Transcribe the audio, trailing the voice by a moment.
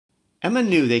Emma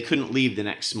knew they couldn't leave the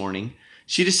next morning.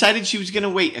 She decided she was going to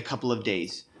wait a couple of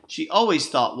days. She always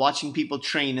thought watching people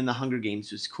train in the Hunger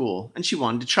Games was cool, and she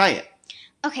wanted to try it.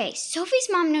 Okay, Sophie's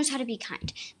mom knows how to be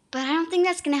kind, but I don't think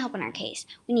that's going to help in our case.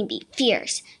 We need to be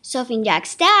fierce. Sophie and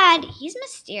Jack's dad, he's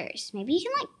mysterious. Maybe he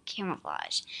can,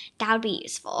 camouflage. That would be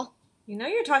useful. You know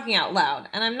you're talking out loud,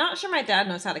 and I'm not sure my dad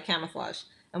knows how to camouflage.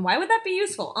 And why would that be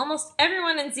useful? Almost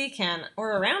everyone in Z-Can,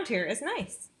 or around here, is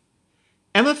nice.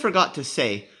 Emma forgot to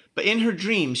say, but in her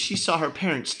dreams she saw her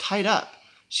parents tied up.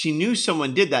 She knew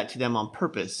someone did that to them on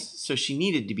purpose, so she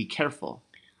needed to be careful.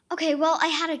 Okay, well, I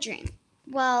had a dream.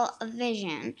 Well, a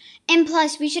vision. And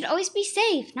plus, we should always be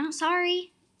safe, not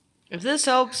sorry. If this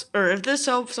helps,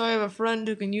 I have a friend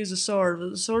who can use a sword, but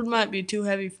the sword might be too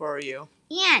heavy for you.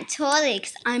 Yeah, totally,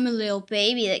 because I'm a little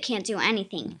baby that can't do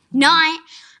anything. Not.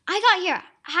 I got here,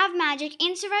 have magic,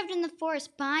 and survived in the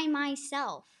forest by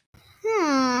myself.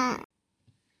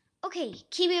 Okay,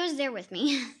 Kiwi was there with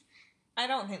me. I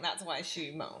don't think that's why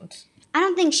she moaned. I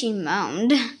don't think she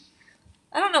moaned.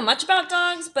 I don't know much about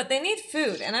dogs, but they need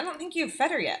food, and I don't think you've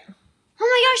fed her yet. Oh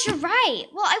my gosh, you're right.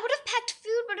 Well, I would have packed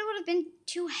food, but it would have been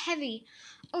too heavy.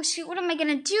 Oh shoot, what am I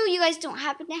going to do? You guys don't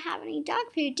happen to have any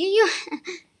dog food, do you?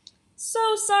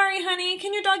 So sorry, honey.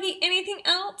 Can your dog eat anything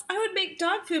else? I would make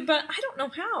dog food, but I don't know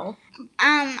how.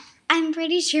 I'm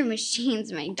pretty sure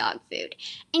machines make dog food.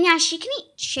 And yeah, she can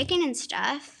eat chicken and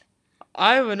stuff.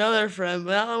 I have another friend,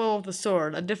 but not the one with the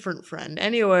sword, a different friend.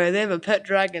 Anyway, they have a pet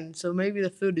dragon, so maybe the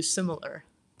food is similar.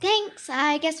 Thanks,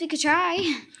 I guess we could try.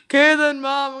 Okay then,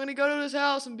 Mom, I'm gonna go to his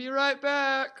house and be right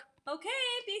back. Okay,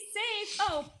 be safe.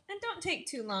 Oh, and don't take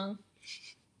too long.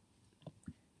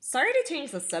 Sorry to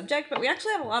change the subject, but we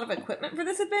actually have a lot of equipment for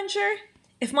this adventure.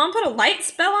 If Mom put a light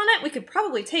spell on it, we could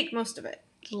probably take most of it.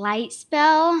 Light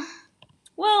spell?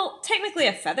 Well, technically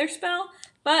a feather spell,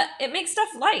 but it makes stuff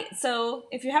light. So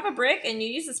if you have a brick and you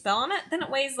use a spell on it, then it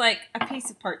weighs like a piece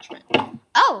of parchment.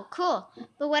 Oh, cool.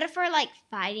 But what if we're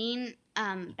fighting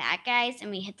bad guys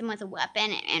and we hit them with a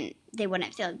weapon and they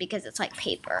wouldn't feel it because it's like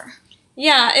paper?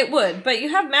 Yeah, it would, but you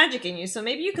have magic in you, so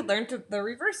maybe you could learn the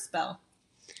reverse spell.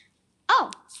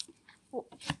 Oh.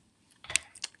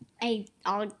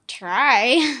 I'll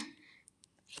try.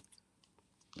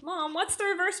 Mom, what's the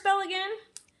reverse spell again?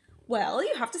 Well,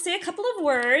 you have to say a couple of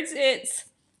words. It's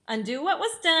undo what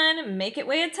was done and make it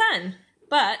weigh a ton.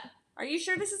 But are you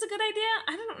sure this is a good idea?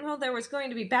 I don't know there was going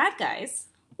to be bad guys.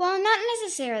 Well, not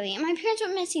necessarily. My parents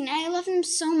went missing and I love them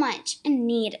so much and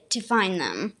need to find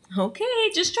them. Okay,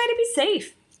 just try to be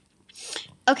safe.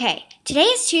 Okay, today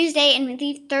is Tuesday and we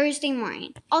leave Thursday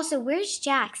morning. Also, where's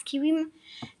Jax? Kiwi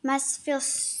must feel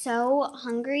so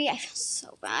hungry. I feel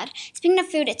so bad. Speaking of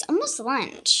food, it's almost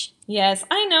lunch. Yes,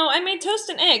 I know. I made toast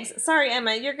and eggs. Sorry,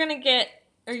 Emma. You're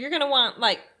gonna want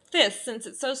this since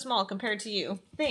it's so small compared to you. Thanks.